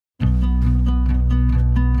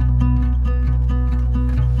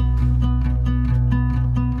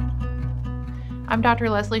I'm Dr.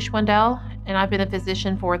 Leslie Schwindel, and I've been a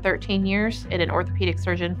physician for 13 years and an orthopedic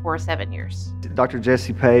surgeon for 7 years. Dr.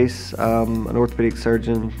 Jesse Pace, an orthopedic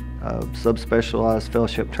surgeon, subspecialized,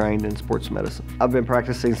 fellowship trained in sports medicine. I've been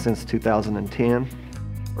practicing since 2010.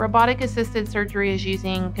 Robotic-assisted surgery is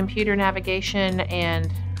using computer navigation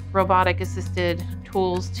and robotic-assisted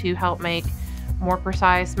tools to help make more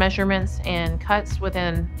precise measurements and cuts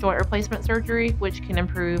within joint replacement surgery, which can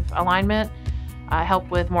improve alignment,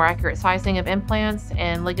 help with more accurate sizing of implants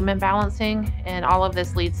and ligament balancing, and all of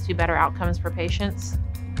this leads to better outcomes for patients.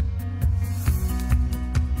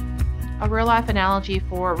 A real-life analogy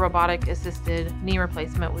for robotic-assisted knee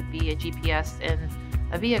replacement would be a GPS in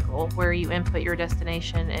a vehicle where you input your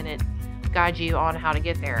destination and it guides you on how to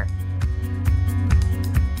get there.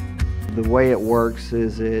 The way it works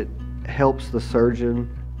is it helps the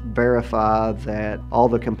surgeon verify that all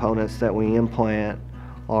the components that we implant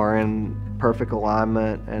are in perfect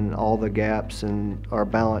alignment and all the gaps are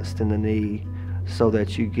balanced in the knee, so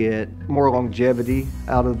that you get more longevity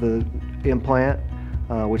out of the implant,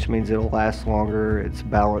 which means it'll last longer, it's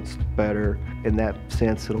balanced better. In that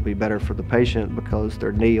sense, it'll be better for the patient because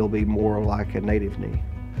their knee will be more like a native knee.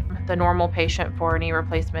 The normal patient for a knee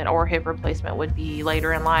replacement or hip replacement would be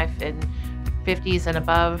later in life, in 50s and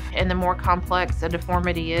above. And the more complex a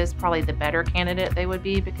deformity is, probably the better candidate they would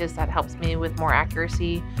be, because that helps me with more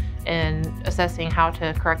accuracy in assessing how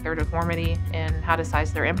to correct their deformity and how to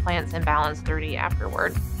size their implants and balance their knee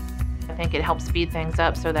afterward. I think it helps speed things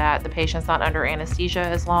up so that the patient's not under anesthesia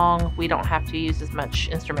as long. We don't have to use as much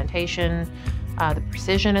instrumentation. The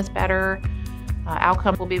precision is better.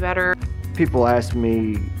 Outcome will be better. People ask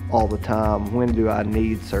me all the time, when do I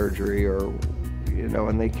need surgery, or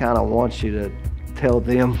and they kind of want you to tell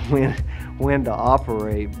them when to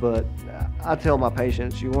operate. But I tell my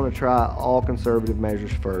patients, you want to try all conservative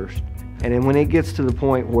measures first. And then when it gets to the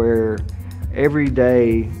point where every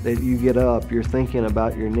day that you get up, you're thinking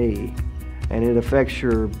about your knee, and it affects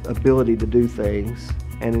your ability to do things,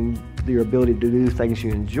 and your ability to do things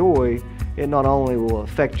you enjoy, it not only will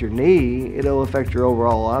affect your knee, it'll affect your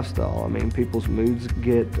overall lifestyle. I mean, people's moods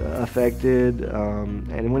get affected,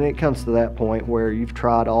 and when it comes to that point where you've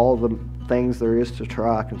tried all the things there is to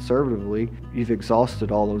try conservatively, you've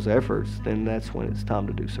exhausted all those efforts, then that's when it's time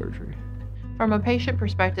to do surgery. From a patient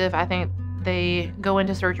perspective, I think they go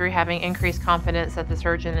into surgery having increased confidence that the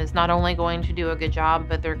surgeon is not only going to do a good job,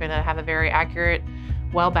 but they're going to have a very accurate,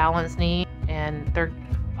 well-balanced knee, and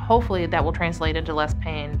hopefully that will translate into less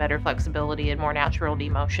pain, better flexibility, and more natural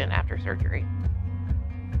demotion after surgery.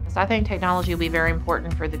 So I think technology will be very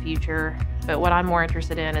important for the future, but what I'm more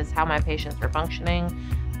interested in is how my patients are functioning,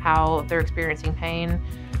 how they're experiencing pain,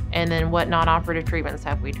 and then what non-operative treatments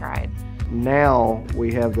have we tried. Now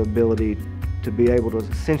we have the ability to be able to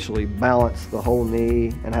essentially balance the whole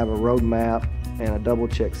knee and have a roadmap and a double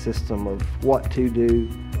check system of what to do.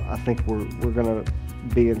 I think we're going to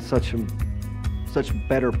be in such a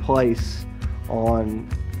better place on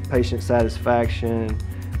patient satisfaction,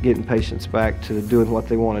 getting patients back to doing what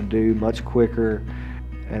they want to do much quicker,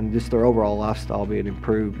 and just their overall lifestyle being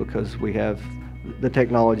improved because we have the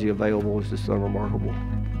technology available is just unremarkable.